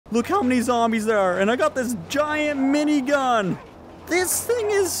Look how many zombies there are. And I got this giant minigun. This thing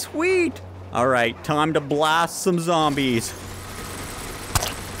is sweet. All right, time to blast some zombies.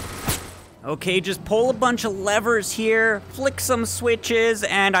 Okay, just pull a bunch of levers here, flick some switches,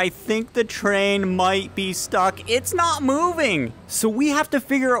 and I think the train might be stuck. It's not moving. So we have to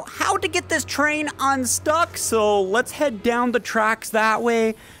figure out how to get this train unstuck. So let's head down the tracks that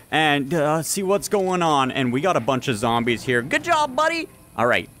way and see what's going on. And we got a bunch of zombies here. Good job, buddy. All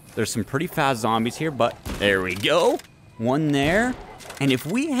right, there's some pretty fast zombies here, but there we go. One there. And if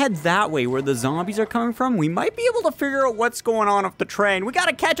we head that way where the zombies are coming from, we might be able to figure out what's going on with the train. We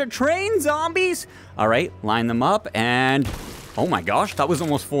gotta catch a train, zombies! All right, line them up and... oh my gosh, that was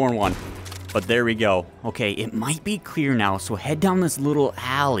almost 4-in-1. But there we go. Okay, it might be clear now, so head down this little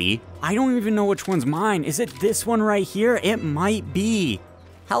alley. I don't even know which one's mine. Is it this one right here? It might be.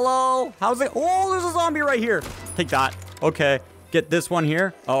 Hello? How's it? Oh, there's a zombie right here. Take that. Okay. Get this one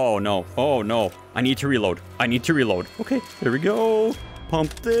here. Oh, no. Oh, no. I need to reload. I need to reload. Okay, there we go.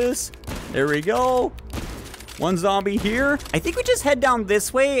 Pump this. There we go. One zombie here. I think we just head down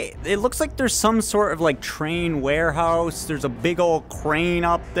this way. It looks like there's some sort of like train warehouse. There's a big old crane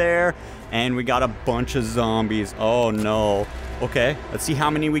up there. And we got a bunch of zombies. Oh, no. Okay, let's see how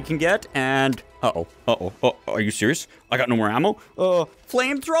many we can get. And... uh-oh. Uh-oh. Oh, are you serious? I got no more ammo.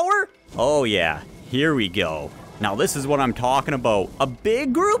 Flamethrower? Oh, yeah. Here we go. Now, this is what I'm talking about. A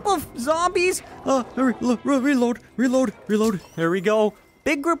big group of zombies. Reload. There we go.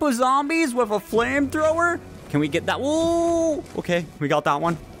 Big group of zombies with a flamethrower. Can we get that? Whoa. Okay, we got that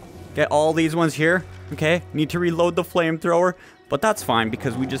one. Get all these ones here. Okay, need to reload the flamethrower. But that's fine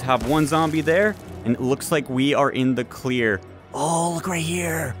because we just have one zombie there. And it looks like we are in the clear. Oh, look right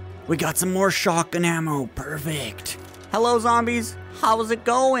here. We got some more shotgun ammo. Perfect. Hello, zombies. How's it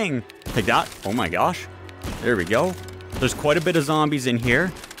going? Take that. Oh my gosh. There we go. There's quite a bit of zombies in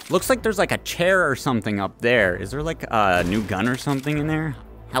here. Looks like there's like a chair or something up there. Is there like a new gun or something in there?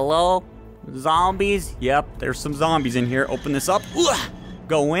 Hello? Zombies? Yep, there's some zombies in here. Open this up.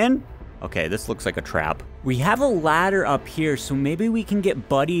 Go in. Okay, this looks like a trap. We have a ladder up here, so maybe we can get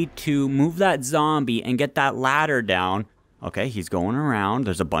Buddy to move that zombie and get that ladder down. Okay, he's going around.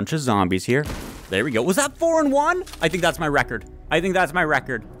 There's a bunch of zombies here. There we go. Was that 4-in-1? I think that's my record.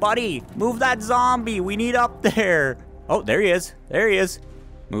 Buddy, move that zombie. We need up there. Oh, there he is.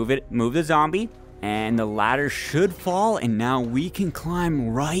 Move it. Move the zombie. And the ladder should fall. And now we can climb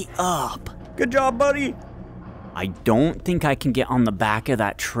right up. Good job, buddy. I don't think I can get on the back of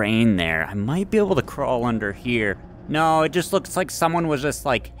that train there. I might be able to crawl under here. No, it just looks like someone was just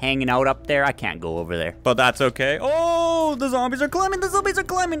like hanging out up there. I can't go over there. But that's okay. Oh, the zombies are climbing.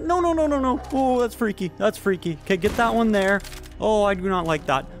 No. Oh, that's freaky. Okay, get that one there. Oh, I do not like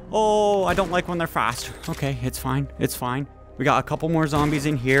that. Oh, I don't like when they're fast. Okay, it's fine. We got a couple more zombies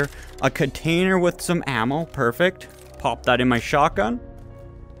in here. A container with some ammo. Perfect. Pop that in my shotgun.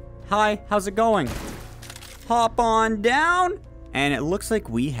 Hi, how's it going? Hop on down. And it looks like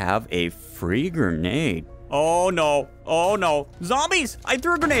we have a free grenade. Oh no. Zombies! I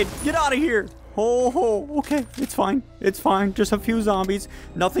threw a grenade. Get out of here. Oh, okay. It's fine. Just a few zombies.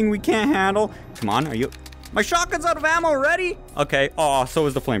 Nothing we can't handle. Come on, are you... My shotgun's out of ammo already? Okay. Oh, so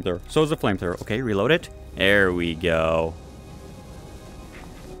is the flamethrower. Okay, reload it. There we go.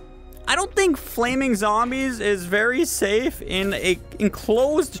 I don't think flaming zombies is very safe in a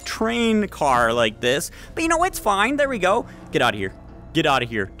enclosed train car like this. But you know, it's fine. There we go. Get out of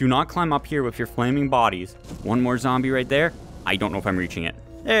here. Do not climb up here with your flaming bodies. One more zombie right there. I don't know if I'm reaching it.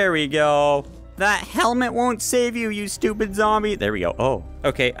 There we go. That helmet won't save you, you stupid zombie. There we go. Oh,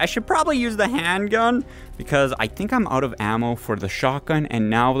 okay. I should probably use the handgun because I think I'm out of ammo for the shotgun and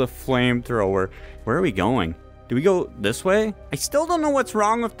now the flamethrower. Where are we going? Do we go this way? I still don't know what's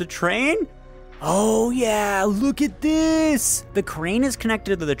wrong with the train. Oh yeah, look at this. The crane is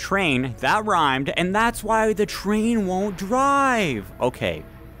connected to the train. That rhymed, and that's why the train won't drive. Okay,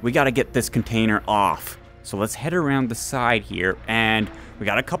 we gotta get this container off. So let's head around the side here, and we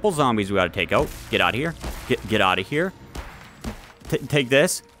got a couple zombies we gotta take out. Get out of here. Get out of here. Take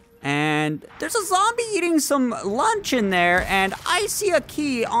this. And there's a zombie eating some lunch in there, and I see a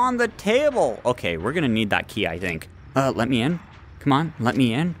key on the table. Okay, we're gonna need that key, I think. Let me in. Come on, let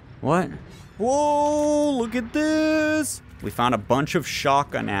me in. What? Whoa, look at this. We found a bunch of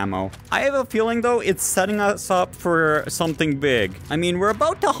shotgun ammo. I have a feeling, though, it's setting us up for something big. I mean, we're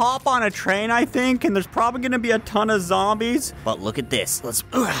about to hop on a train, I think, and there's probably gonna be a ton of zombies. But look at this. Let's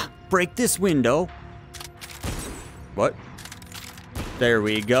break this window. What? There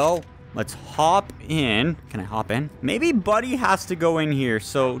we go. Let's hop in. Can I hop in? Maybe Buddy has to go in here.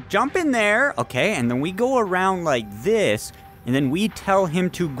 So jump in there. Okay, and then we go around like this. and then we tell him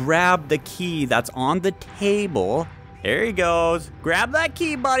to grab the key that's on the table. There he goes. Grab that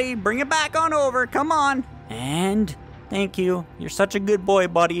key, buddy. Bring it back on over. Come on. And thank you. You're such a good boy,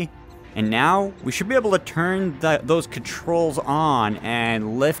 buddy. And now we should be able to turn those controls on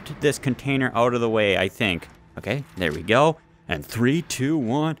and lift this container out of the way, I think. Okay, there we go. And 3, 2,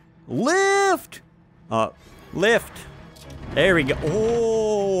 1, lift! Lift. There we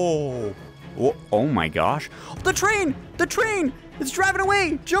go. Oh my gosh. The train! The train! It's driving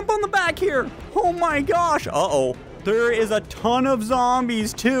away! Jump on the back here! Oh my gosh! Uh-oh. There is a ton of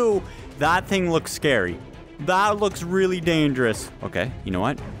zombies too. That thing looks scary. That looks really dangerous. Okay, you know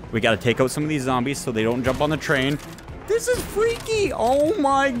what? We gotta take out some of these zombies so they don't jump on the train. This is freaky! Oh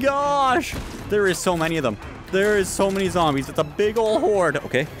my gosh! There is so many of them. There is so many zombies. It's a big old horde.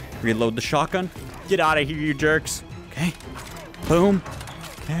 Okay, reload the shotgun. Get out of here, you jerks. Okay, boom.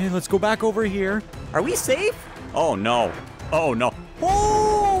 Okay, let's go back over here. Are we safe? Oh no. Oh no.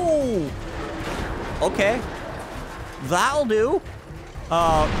 Oh! Okay. That'll do.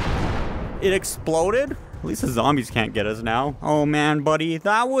 It exploded. At least the zombies can't get us now. Oh man, buddy,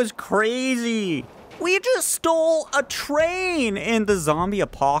 that was crazy. We just stole a train in the zombie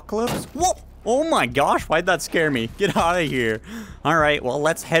apocalypse. Whoa! Oh my gosh, why'd that scare me? Get out of here. All right, well,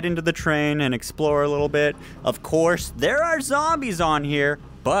 let's head into the train and explore a little bit. Of course, there are zombies on here,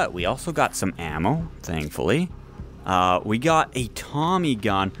 but we also got some ammo, thankfully. We got a Tommy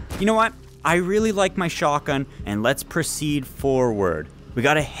gun. You know what? I really like my shotgun, and let's proceed forward. We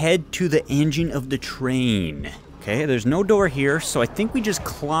gotta head to the engine of the train. Okay, there's no door here, so I think we just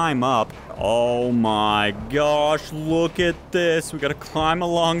climb up. Oh my gosh, look at this. We gotta climb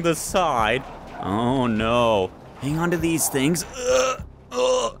along the side. Oh no. Hang on to these things.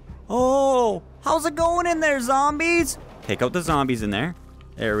 Oh, how's it going in there, zombies? Take out the zombies in there.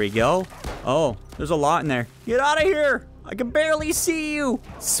 There we go. Oh, there's a lot in there. Get out of here. I can barely see you.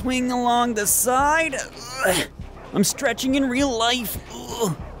 Swing along the side. I'm stretching in real life.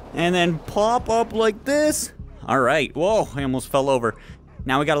 And then pop up like this. All right. Whoa, I almost fell over.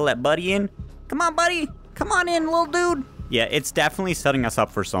 Now we gotta let Buddy in. Come on, Buddy. Come on in, little dude. Yeah, it's definitely setting us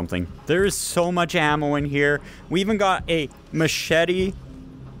up for something. There is so much ammo in here. We even got a machete.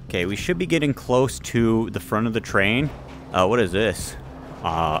 Okay, we should be getting close to the front of the train. What is this?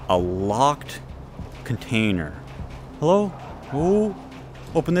 A locked container. Hello? Oh,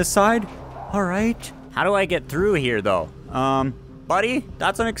 open this side. All right. How do I get through here, though? Buddy,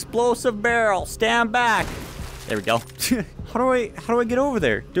 that's an explosive barrel. Stand back. There we go. How do I get over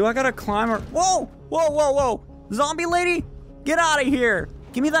there? Do I gotta climb or? Whoa! Whoa! Whoa! Whoa! Zombie lady, get out of here!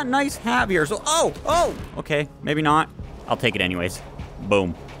 Give me that nice hat here. So, oh! Okay, maybe not. I'll take it anyways.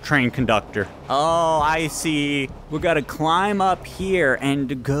 Boom. Train conductor. Oh, I see. We gotta climb up here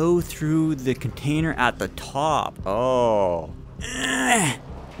and go through the container at the top. Oh.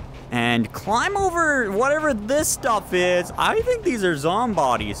 And climb over whatever this stuff is. I think these are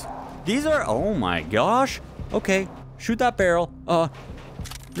zombies. These are, oh my gosh. Okay, shoot that barrel.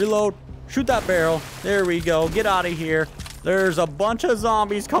 Reload. Shoot that barrel. There we go. Get out of here. There's a bunch of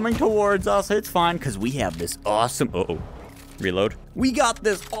zombies coming towards us. It's fine, because we have this awesome... Reload. We got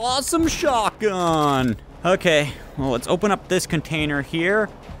this awesome shotgun. Okay, well, let's open up this container here.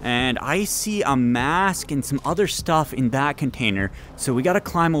 And I see a mask and some other stuff in that container. So we got to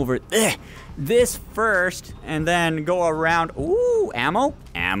climb over this first and then go around. Ooh, ammo?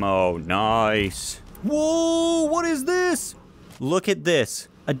 Ammo, nice. Whoa, what is this? Look at this.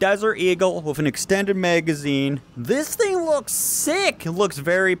 A Desert Eagle with an extended magazine. This thing looks sick. It looks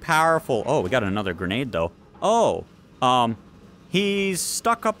very powerful. Oh, we got another grenade though. Oh, he's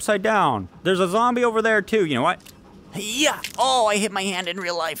stuck upside down. There's a zombie over there too. You know what? Yeah. Oh, I hit my hand in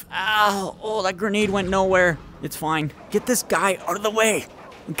real life. Ow. Oh, that grenade went nowhere. It's fine. Get this guy out of the way.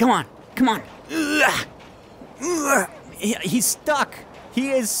 Come on. Come on. He's stuck. He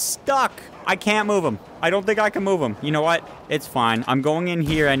is stuck. I can't move him. I don't think I can move him. You know what? It's fine. I'm going in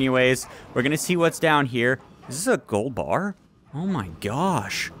here anyways. We're gonna see what's down here. Is this a gold bar? Oh my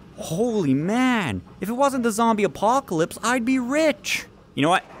gosh. Holy man. If it wasn't the zombie apocalypse, I'd be rich. You know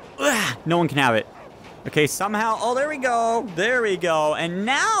what? No one can have it. Okay, somehow, oh, there we go. There we go. And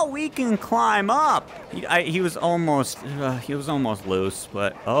now we can climb up. He was almost loose,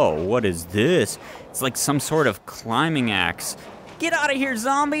 but oh, what is this? It's like some sort of climbing axe. Get out of here,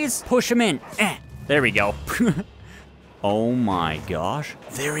 zombies. Push him in. There we go. Oh my gosh.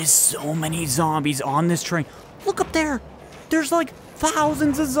 There is so many zombies on this train. Look up there. There's like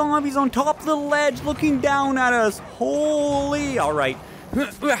thousands of zombies on top of the ledge looking down at us. Holy. All right.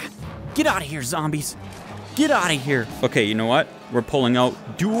 Get out of here, zombies. Get out of here. Okay, you know what? We're pulling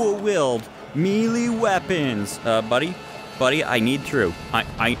out dual-wield melee weapons. Buddy, Buddy, I need through.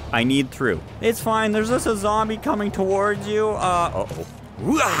 I need through. It's fine. There's just a zombie coming towards you. Uh-oh.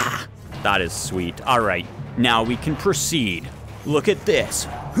 Wah! That is sweet. All right. Now we can proceed. Look at this.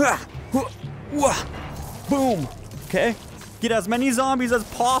 Boom. Okay. Get as many zombies as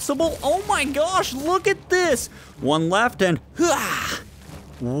possible. Oh my gosh, look at this. One left and...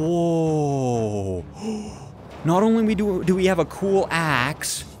 Whoa. Not only do we have a cool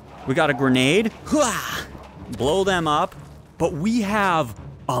axe, we got a grenade. Blow them up. But we have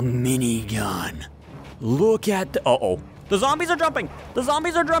a minigun. Look at the... Uh-oh. The zombies are jumping. The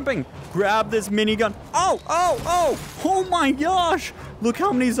zombies are jumping. Grab this minigun. Oh, oh, oh. Oh my gosh. Look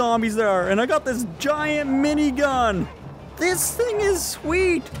how many zombies there are. And I got this giant minigun. This thing is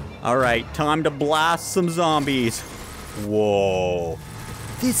sweet. All right, time to blast some zombies. Whoa.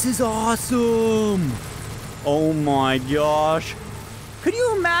 This is awesome. Oh my gosh. Could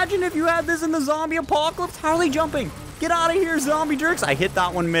you imagine if you had this in the zombie apocalypse? How are they jumping? Get out of here, zombie jerks. I hit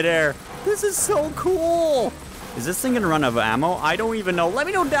that one midair. This is so cool. Is this thing gonna run out of ammo? I don't even know. Let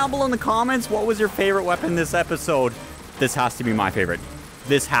me know down below in the comments what was your favorite weapon this episode. This has to be my favorite.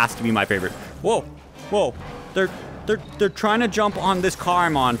 This has to be my favorite. Whoa, whoa. They're trying to jump on this car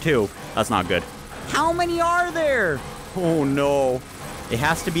I'm on too. That's not good. How many are there? Oh no. It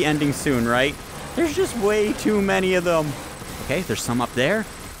has to be ending soon, right? There's just way too many of them. Okay, there's some up there.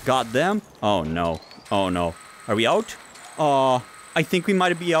 Got them. Oh no. Oh no. Are we out? I think we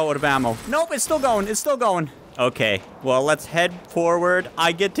might be out of ammo. Nope, it's still going. It's still going. Okay, well, let's head forward.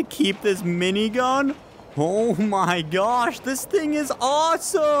 I get to keep this minigun. Oh my gosh, this thing is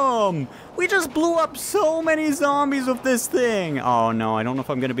awesome. We just blew up so many zombies with this thing. Oh no, I don't know if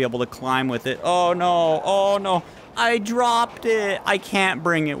I'm gonna be able to climb with it. Oh no, oh no. I dropped it. I can't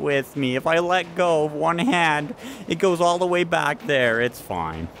bring it with me. If I let go of one hand, it goes all the way back there. It's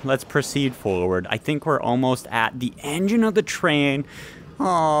fine. Let's proceed forward. I think we're almost at the engine of the train.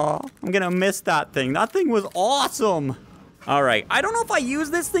 Oh, I'm gonna miss that thing. That thing was awesome. All right, I don't know if I use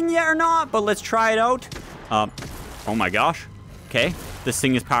this thing yet or not, but let's try it out. Oh my gosh. Okay, this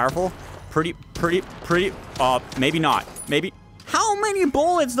thing is powerful. Pretty, maybe not. Maybe. How many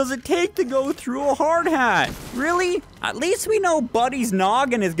bullets does it take to go through a hard hat? Really? At least we know Buddy's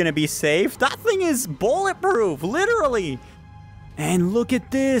noggin is gonna be safe. That thing is bulletproof, literally. And look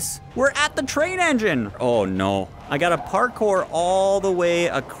at this. We're at the train engine. Oh no. I gotta parkour all the way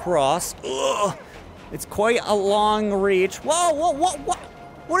across. Ugh. It's quite a long reach. Whoa,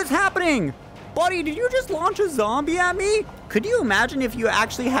 what is happening? Buddy, did you just launch a zombie at me? Could you imagine if you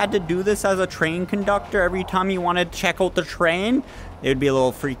actually had to do this as a train conductor every time you wanted to check out the train? It would be a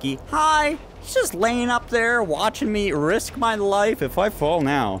little freaky. Hi, he's just laying up there watching me risk my life if I fall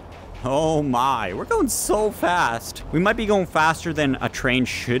now. Oh my, we're going so fast. We might be going faster than a train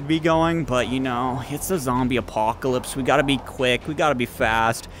should be going, but you know, it's the zombie apocalypse. We gotta be quick, we gotta be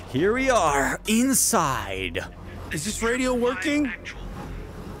fast. Here we are, inside. Is this radio working?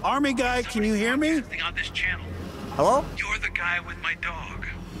 Army guy, can you hear me? On this channel. Hello? You're the guy with my dog.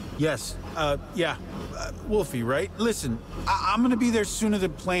 Yes, yeah. Wolfie, right? Listen, I'm gonna be there sooner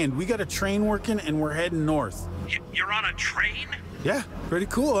than planned. We got a train working and we're heading north. You're on a train? Yeah, pretty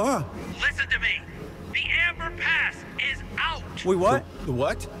cool, huh? Listen to me. The Amber Pass is out. Wait, what? The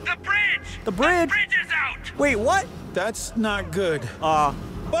what? The bridge. The bridge? The bridge is out. Wait, what? That's not good. Buddy,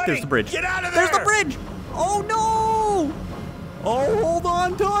 there's the bridge. Get out of there! There's the bridge! Oh no! Oh, hold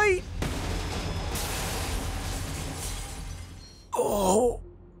on tight. Oh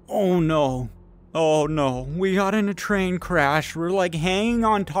no. Oh no. We got in a train crash. We're like hanging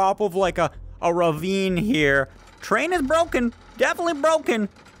on top of like a ravine here. Train is broken. Definitely broken.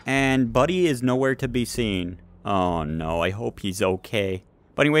 And Buddy is nowhere to be seen. Oh no. I hope he's okay.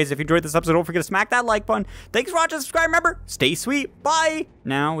 But anyways, if you enjoyed this episode, don't forget to smack that like button. Thanks for watching, subscribe, remember, stay sweet, bye!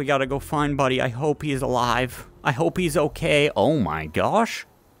 Now we gotta go find Buddy. I hope he's alive. I hope he's okay. Oh my gosh.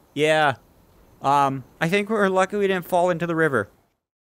 Yeah. I think we're lucky we didn't fall into the river.